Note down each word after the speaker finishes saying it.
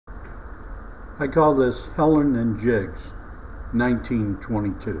I call this Helen and Jiggs,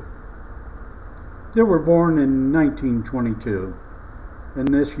 1922. They were born in 1922,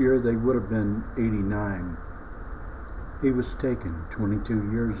 and this year they would have been 89. He was taken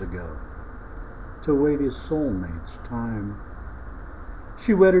 22 years ago to wait his soulmate's time.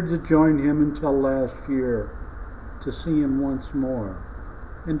 She waited to join him until last year, to see him once more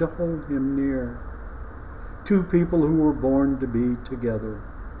and to hold him near. Two people who were born to be together,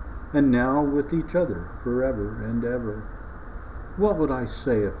 and now with each other forever and ever. What would I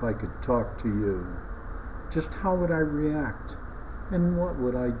say if I could talk to you? Just how would I react, and what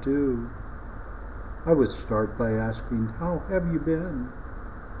would I do? I would start by asking, how have you been?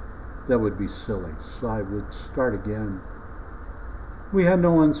 That would be silly, so I would start again. We had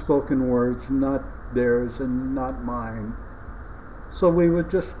no unspoken words, not theirs and not mine, so we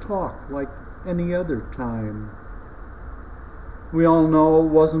would just talk like any other time. We all know it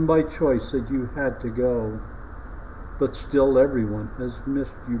wasn't by choice that you had to go, but still everyone has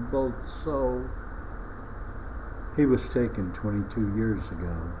missed you both so. He was taken 22 years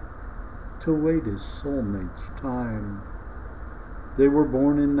ago to wait his soulmate's time. They were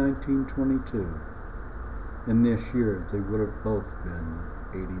born in 1922, and this year they would have both been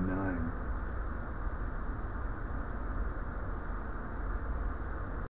 89.